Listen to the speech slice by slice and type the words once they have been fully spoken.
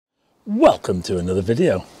Welcome to another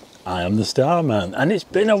video. I am the Starman and it's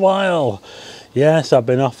been a while. Yes, I've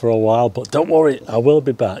been off for a while, but don't worry, I will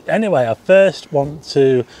be back. Anyway, I first want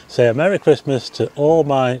to say a Merry Christmas to all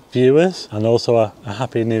my viewers and also a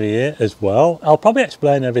Happy New Year as well. I'll probably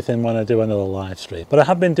explain everything when I do another live stream, but I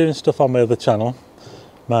have been doing stuff on my other channel,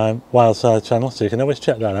 my Wildside channel, so you can always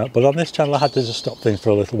check that out. But on this channel I had to just stop things for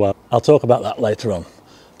a little while. I'll talk about that later on.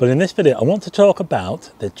 But in this video, I want to talk about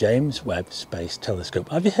the James Webb Space Telescope.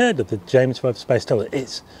 Have you heard of the James Webb Space Telescope?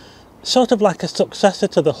 It's sort of like a successor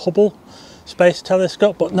to the Hubble Space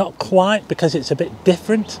Telescope, but not quite, because it's a bit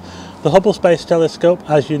different. The Hubble Space Telescope,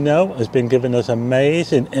 as you know, has been giving us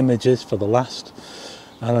amazing images for the last,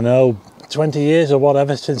 I don't know, 20 years or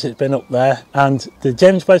whatever since it's been up there. And the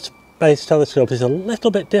James Webb Space Telescope is a little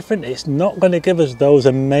bit different. It's not going to give us those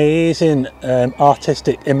amazing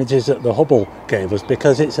artistic images that the Hubble gave us,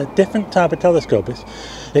 because it's a different type of telescope.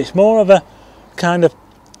 It's more of a kind of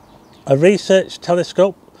a research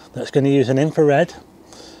telescope that's going to use an infrared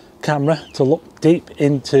camera to look deep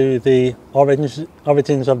into the origins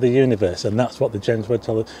of the universe, and that's what the James Webb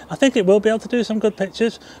Telescope. I think it will be able to do some good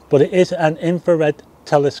pictures, but it is an infrared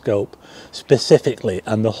telescope specifically,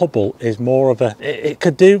 and the Hubble is more of a, it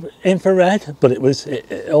could do infrared, but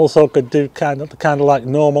it also could do kind of like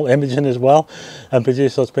normal imaging as well and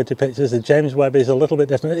produce those pretty pictures. The James Webb is a little bit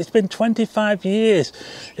different. It's been 25 years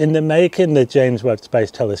in the making, the James Webb Space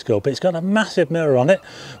Telescope. It's got a massive mirror on it,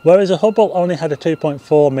 whereas the Hubble only had a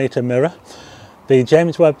 2.4 meter mirror. The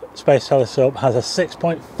James Webb Space Telescope has a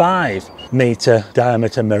 6.5 meter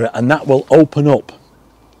diameter mirror, and that will open up.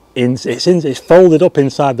 It's folded up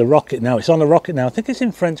inside the rocket now. It's on a rocket now. I think it's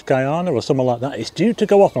in French Guiana or somewhere like that. It's due to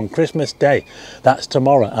go off on Christmas Day. That's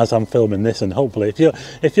tomorrow as I'm filming this, and hopefully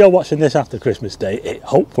if you're watching this after Christmas Day, it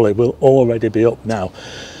hopefully will already be up now.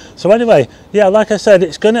 So anyway, yeah, like I said,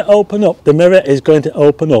 it's going to open up. The mirror is going to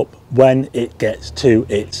open up when it gets to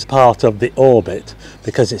its part of the orbit,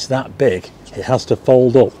 because it's that big. It has to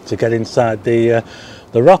fold up to get inside the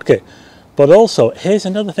rocket. But also, here's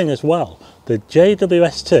another thing as well. The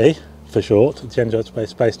JWST, for short, the James Webb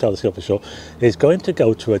Space Telescope for short, is going to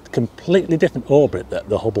go to a completely different orbit that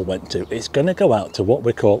the Hubble went to. It's going to go out to what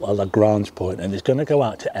we call a Lagrange point, and it's going to go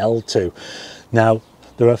out to L2. Now,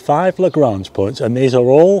 there are 5 Lagrange points, and these are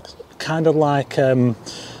all kind of like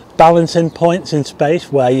balancing points in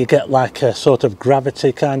space, where you get like a sort of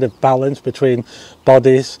gravity kind of balance between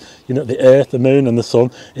bodies, you know, the Earth, the Moon and the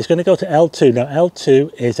Sun. It's going to go to L2. Now,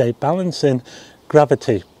 L2 is a balancing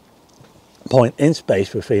gravity point in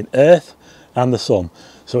space between Earth and the Sun.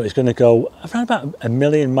 So it's going to go around about 1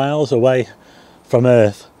 million miles away from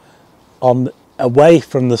Earth, away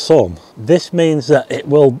from the Sun. This means that it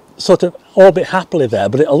will sort of orbit happily there,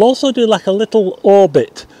 but it'll also do like a little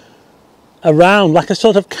orbit around, like a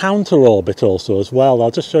sort of counter orbit also as well. I'll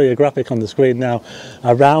just show you a graphic on the screen now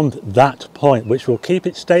around that point, which will keep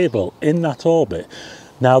it stable in that orbit.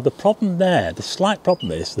 Now the problem there, the slight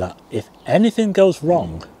problem, is that if anything goes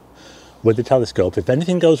wrong with the telescope, if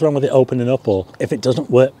anything goes wrong with it opening up, or if it doesn't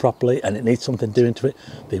work properly and it needs something doing to it,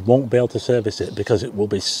 they won't be able to service it because it will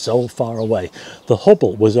be so far away. The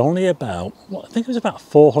Hubble was only about, I think it was about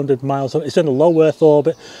 400 miles, it's in a low Earth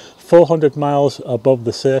orbit, 400 miles above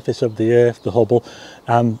the surface of the Earth, the Hubble,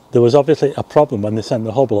 and there was obviously a problem when they sent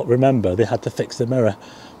the Hubble up. Remember, they had to fix the mirror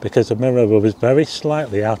because the mirror was very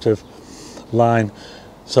slightly out of line.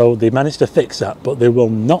 So they managed to fix that, but they will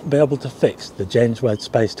not be able to fix the James Webb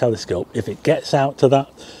Space Telescope. If it gets out to that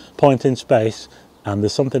point in space and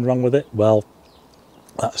there's something wrong with it, well,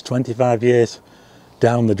 that's 25 years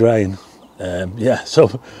down the drain. Yeah,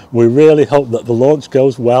 so we really hope that the launch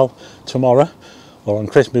goes well tomorrow or on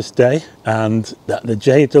Christmas Day, and that the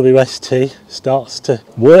JWST starts to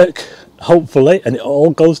work, hopefully, and it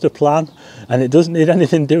all goes to plan, and it doesn't need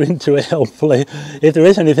anything doing to it, hopefully. If there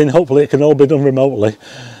is anything, hopefully it can all be done remotely.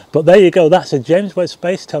 But there you go, that's a James Webb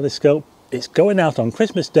Space Telescope. It's going out on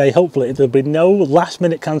Christmas Day. Hopefully there'll be no last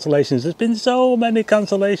minute cancellations. There's been so many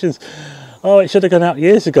cancellations. Oh, it should have gone out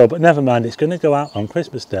years ago, but never mind, it's going to go out on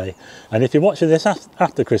Christmas Day. And if you're watching this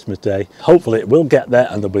after Christmas Day, hopefully it will get there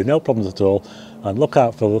and there'll be no problems at all. And look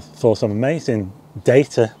out for some amazing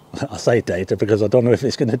data. I say data because I don't know if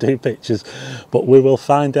it's going to do pictures, but we will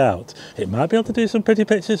find out. It might be able to do some pretty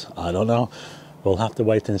pictures, I don't know. We'll have to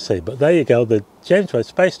wait and see. But there you go, the James Webb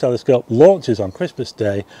Space Telescope launches on Christmas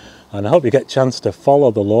Day, and I hope you get a chance to follow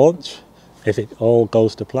the launch if it all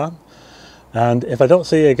goes to plan. And if I don't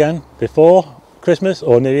see you again before Christmas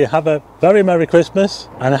or New Year, have a very Merry Christmas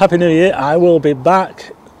and a Happy New Year. I will be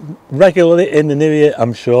back regularly in the New Year,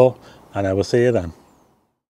 I'm sure, and I will see you then.